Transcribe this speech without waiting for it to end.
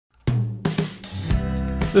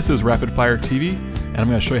This is Rapid Fire TV, and I'm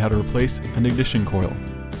going to show you how to replace an ignition coil.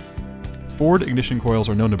 Ford ignition coils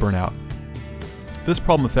are known to burn out. This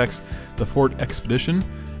problem affects the Ford Expedition,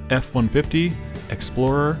 F150,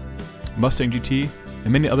 Explorer, Mustang GT,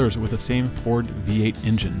 and many others with the same Ford V8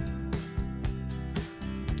 engine.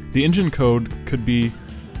 The engine code could be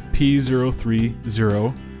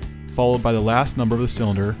P030 followed by the last number of the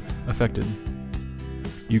cylinder affected.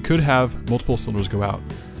 You could have multiple cylinders go out.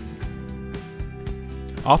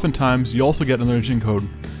 Oftentimes, you also get another engine code,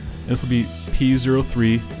 and this will be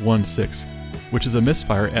P0316, which is a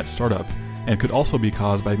misfire at startup, and could also be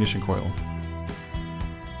caused by ignition coil.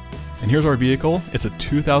 And here's our vehicle. It's a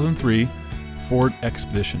 2003 Ford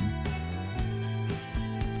Expedition.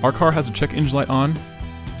 Our car has a check engine light on,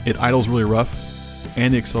 it idles really rough,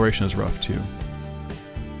 and the acceleration is rough too.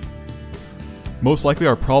 Most likely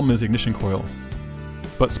our problem is the ignition coil,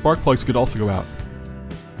 but spark plugs could also go out.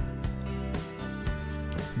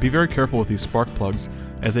 Be very careful with these spark plugs,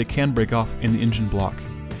 as they can break off in the engine block.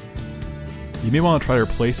 You may want to try to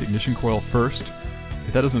replace the ignition coil first.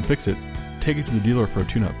 If that doesn't fix it, take it to the dealer for a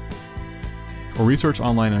tune-up. Or research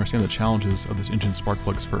online and understand the challenges of this engine spark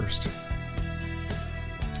plugs first.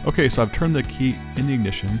 Okay, so I've turned the key in the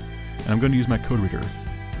ignition, and I'm going to use my code reader.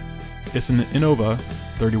 It's an Innova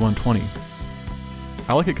 3120.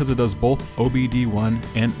 I like it because it does both OBD1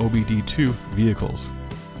 and OBD2 vehicles.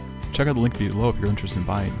 Check out the link below if you're interested in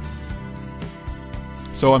buying.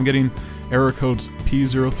 So I'm getting error codes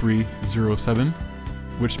P0307,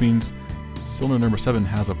 which means cylinder number 7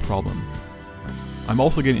 has a problem. I'm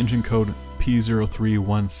also getting engine code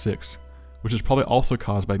P0316, which is probably also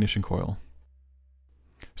caused by ignition coil.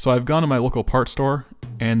 So I've gone to my local parts store,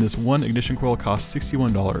 and this one ignition coil costs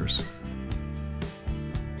 $61.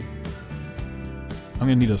 I'm going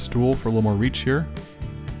to need a stool for a little more reach here.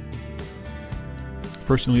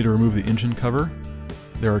 First, you'll need to remove the engine cover.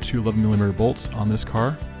 There are two 11mm bolts on this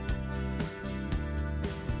car.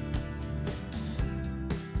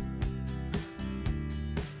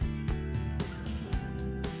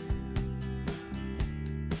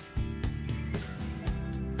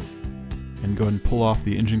 And go ahead and pull off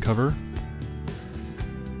the engine cover.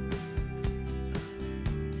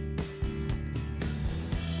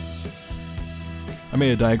 I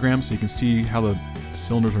made a diagram so you can see how the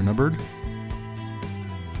cylinders are numbered.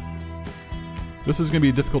 This is going to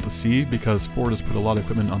be difficult to see because Ford has put a lot of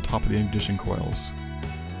equipment on top of the ignition coils.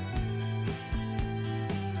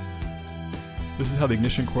 This is how the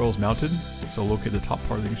ignition coil is mounted, so locate the top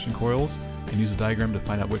part of the ignition coils and use a diagram to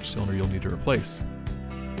find out which cylinder you'll need to replace.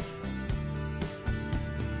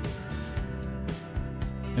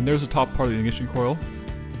 And there's the top part of the ignition coil,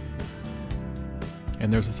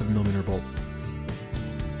 and there's a 7mm bolt.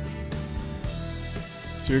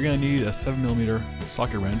 So you're going to need a 7mm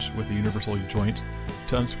socket wrench with a universal joint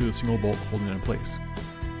to unscrew the single bolt holding it in place.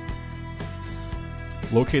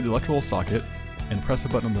 Locate the electrical socket and press a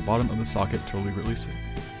button on the bottom of the socket to release it.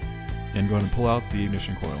 And go ahead and pull out the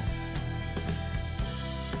ignition coil.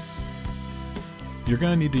 You're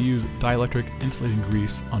going to need to use dielectric insulating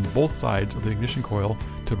grease on both sides of the ignition coil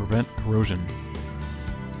to prevent corrosion.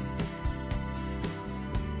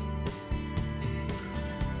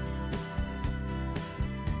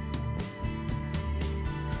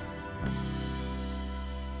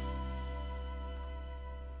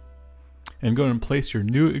 And go ahead and place your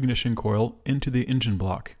new ignition coil into the engine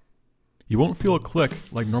block. You won't feel a click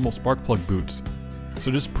like normal spark plug boots, so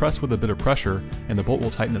just press with a bit of pressure and the bolt will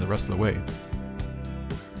tighten the rest of the way.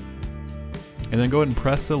 And then go ahead and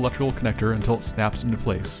press the electrical connector until it snaps into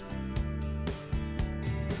place.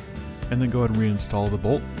 And then go ahead and reinstall the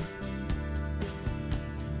bolt.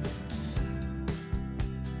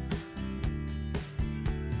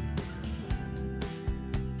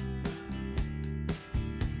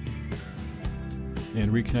 And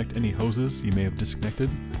reconnect any hoses you may have disconnected.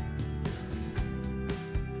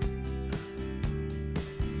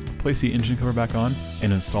 Place the engine cover back on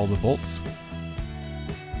and install the bolts.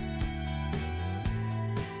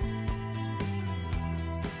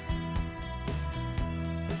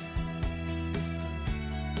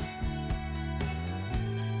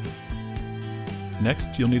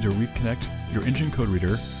 Next, you'll need to reconnect your engine code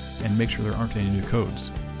reader and make sure there aren't any new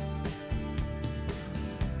codes.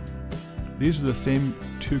 These are the same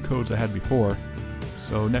two codes I had before,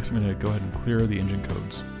 so next I'm going to go ahead and clear the engine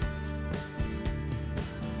codes.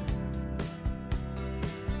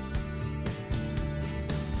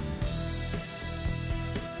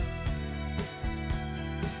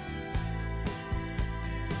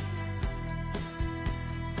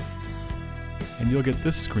 And you'll get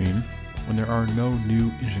this screen when there are no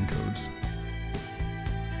new engine codes.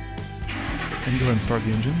 and go ahead and start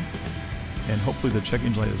the engine, and hopefully the check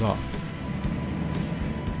engine light is off.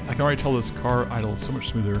 I can already tell this car idles so much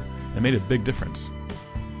smoother and made a big difference.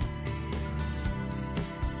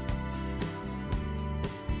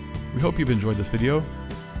 We hope you've enjoyed this video,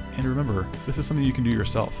 and remember, this is something you can do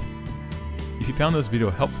yourself. If you found this video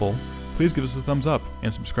helpful, please give us a thumbs up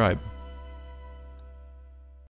and subscribe.